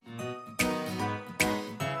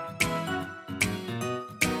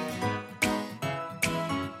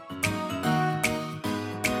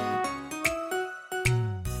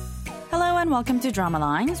and welcome to Drama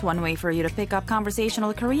Lines, one way for you to pick up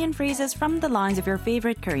conversational Korean phrases from the lines of your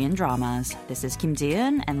favorite Korean dramas. This is Kim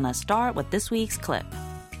Ji-eun, and let's start with this week's clip.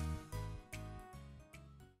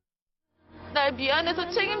 날 미안해서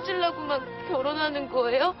책임지려고만 결혼하는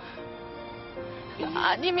거예요?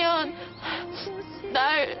 아니면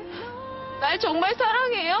날 정말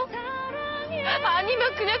사랑해요?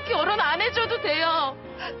 아니면 그냥 결혼 안 해줘도 돼요?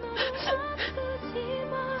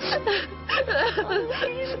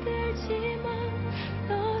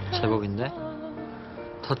 제법인데?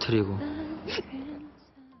 터트리고.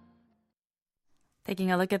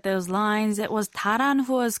 Taking a look at those lines, it was Taran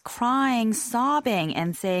who was crying, sobbing,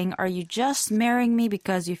 and saying, "Are you just marrying me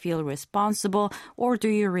because you feel responsible, or do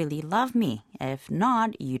you really love me? If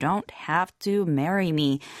not, you don't have to marry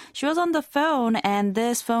me." She was on the phone, and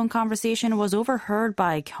this phone conversation was overheard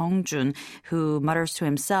by Kyung-jun, who mutters to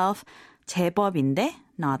himself, 제법인데?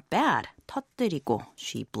 Not bad. 터뜨리고.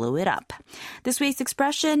 She blew it up. This week's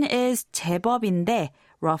expression is 제법인데,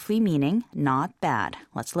 roughly meaning not bad.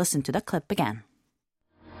 Let's listen to the clip again.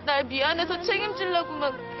 날 미안해서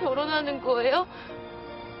책임지려고만 결혼하는 거예요?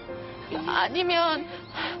 아니면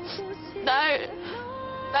날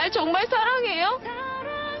정말 사랑해요?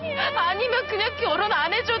 아니면 그냥 결혼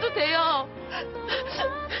안 해줘도 돼요?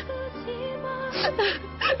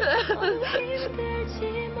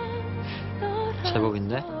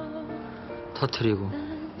 제법인데? 터트리고.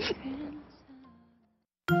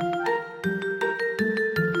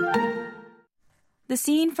 The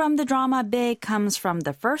scene from the drama Big comes from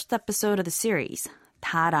the first episode of the series.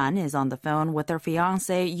 Taran is on the phone with her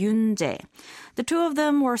fiancé Yoon-jae. The two of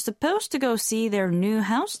them were supposed to go see their new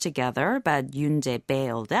house together, but Yoon-jae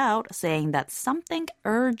bailed out, saying that something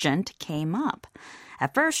urgent came up.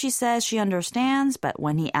 At first, she says she understands, but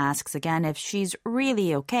when he asks again if she's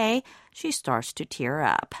really okay, she starts to tear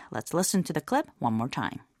up. Let's listen to the clip one more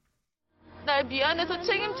time. 날 미안해서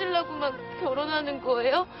책임지려고만 결혼하는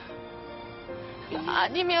거예요?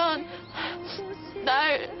 아니면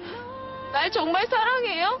날 정말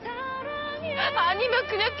사랑해요? 아니면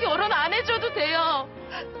그냥 결혼 안 해줘도 돼요?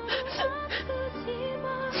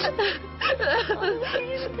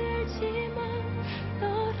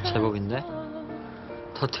 제법인데?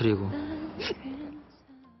 터트리고.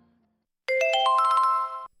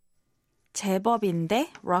 제법인데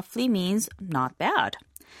roughly means not bad.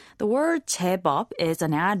 The word 제법 is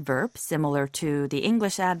an adverb similar to the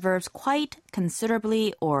English adverbs quite,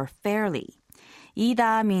 considerably, or fairly.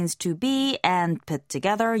 이다 means to be, and put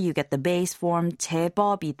together you get the base form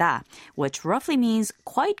제법이다, which roughly means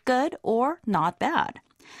quite good or not bad.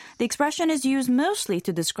 The expression is used mostly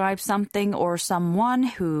to describe something or someone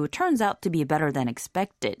who turns out to be better than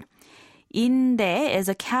expected. 인데 is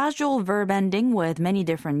a casual verb ending with many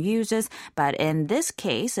different uses, but in this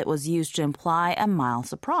case, it was used to imply a mild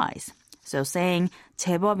surprise. So saying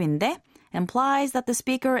제법인데 implies that the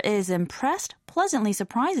speaker is impressed, pleasantly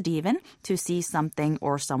surprised even, to see something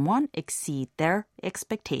or someone exceed their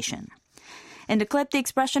expectation. In the clip, the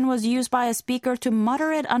expression was used by a speaker to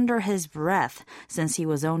mutter it under his breath. Since he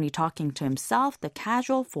was only talking to himself, the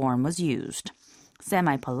casual form was used.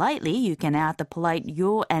 Semi-politely, you can add the polite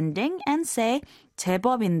요 ending and say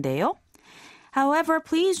제법인데요. However,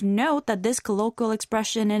 please note that this colloquial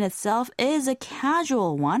expression in itself is a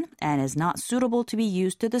casual one and is not suitable to be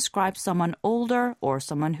used to describe someone older or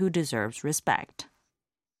someone who deserves respect.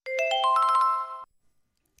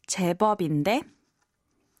 제법인데,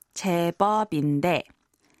 제법인데,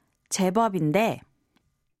 제법인데.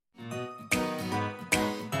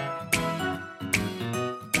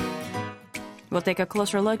 We'll take a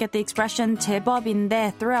closer look at the expression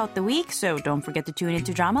제법인데 throughout the week, so don't forget to tune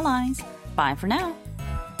into Drama Lines. Bye for now.